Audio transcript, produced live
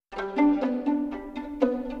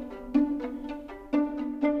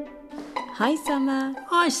Hi Summer.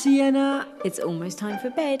 Hi Sienna. It's almost time for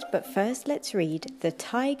bed, but first let's read The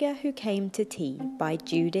Tiger Who Came to Tea by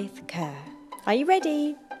Judith Kerr. Are you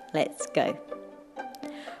ready? Let's go.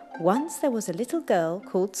 Once there was a little girl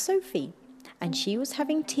called Sophie, and she was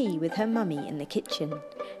having tea with her mummy in the kitchen.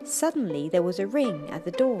 Suddenly there was a ring at the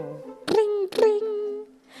door. Bling, bling.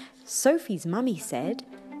 Sophie's mummy said,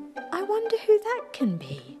 "I wonder who that can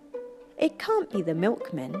be. It can't be the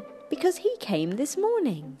milkman, because he came this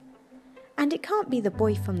morning. And it can't be the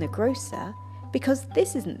boy from the grocer, because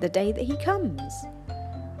this isn't the day that he comes.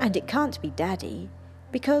 And it can't be Daddy,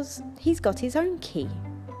 because he's got his own key.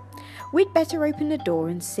 We'd better open the door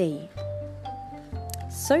and see."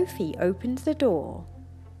 Sophie opened the door,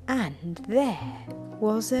 and there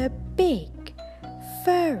was a big,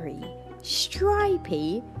 furry,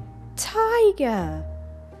 stripy tiger.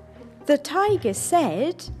 The tiger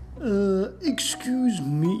said, Excuse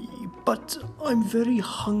me, but I'm very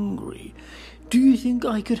hungry. Do you think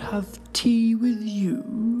I could have tea with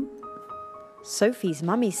you? Sophie's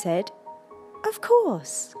mummy said, "Of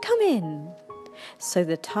course, come in." So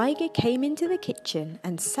the tiger came into the kitchen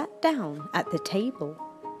and sat down at the table.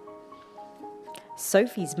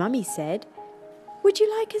 Sophie's mummy said, "Would you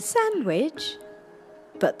like a sandwich?"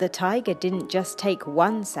 But the tiger didn't just take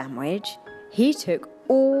one sandwich. He took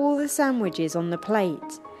all the sandwiches on the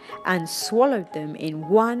plate and swallowed them in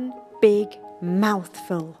one big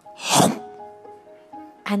mouthful.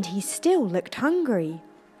 And he still looked hungry.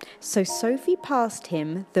 So Sophie passed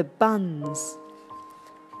him the buns.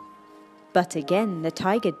 But again, the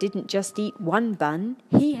tiger didn't just eat one bun.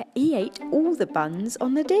 He ate all the buns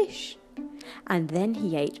on the dish. And then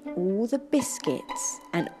he ate all the biscuits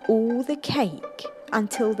and all the cake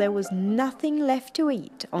until there was nothing left to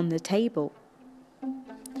eat on the table.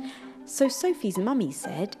 So Sophie's mummy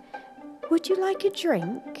said, "Would you like a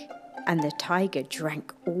drink?" And the tiger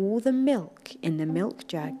drank all the milk in the milk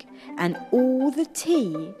jug and all the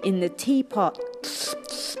tea in the teapot.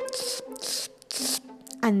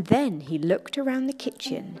 And then he looked around the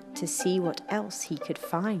kitchen to see what else he could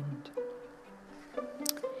find.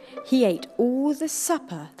 He ate all the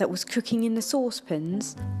supper that was cooking in the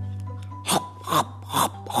saucepans,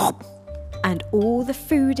 and all the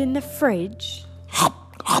food in the fridge,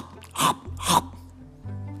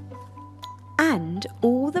 and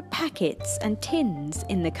all the packets and tins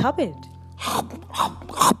in the cupboard.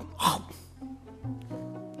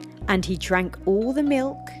 And he drank all the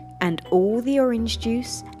milk and all the orange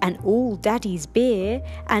juice and all Daddy's beer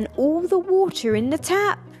and all the water in the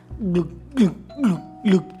tap. Look, look, look,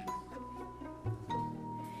 look.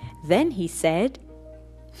 Then he said,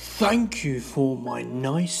 Thank you for my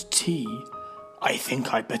nice tea. I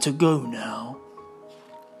think I'd better go now.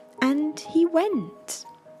 And he went.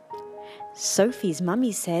 Sophie's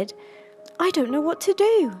mummy said, "I don't know what to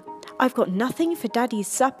do. I've got nothing for Daddy's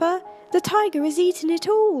supper. The tiger has eaten it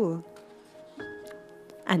all."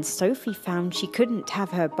 And Sophie found she couldn't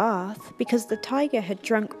have her bath because the tiger had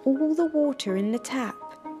drunk all the water in the tap.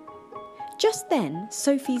 Just then,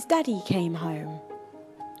 Sophie's daddy came home.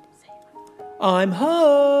 I'm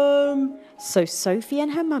home. So Sophie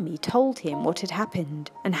and her mummy told him what had happened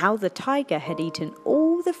and how the tiger had eaten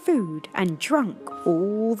all the food and drunk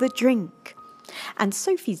all the drink. And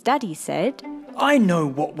Sophie's daddy said, I know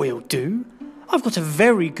what we'll do. I've got a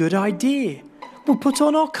very good idea. We'll put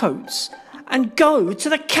on our coats and go to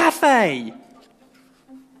the cafe.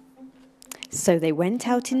 So they went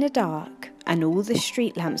out in the dark, and all the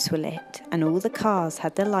street lamps were lit, and all the cars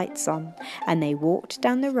had their lights on, and they walked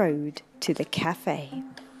down the road to the cafe.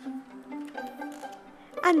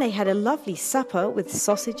 And they had a lovely supper with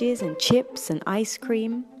sausages and chips and ice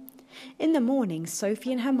cream. In the morning,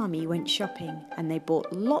 Sophie and her mummy went shopping, and they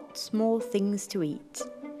bought lots more things to eat.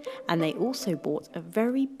 And they also bought a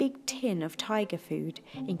very big tin of tiger food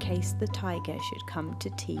in case the tiger should come to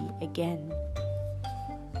tea again.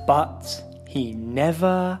 But he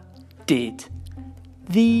never did.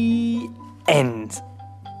 The end.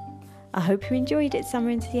 I hope you enjoyed it, Summer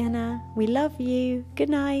and Sienna. We love you. Good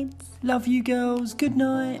night. Love you girls. Good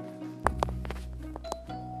night.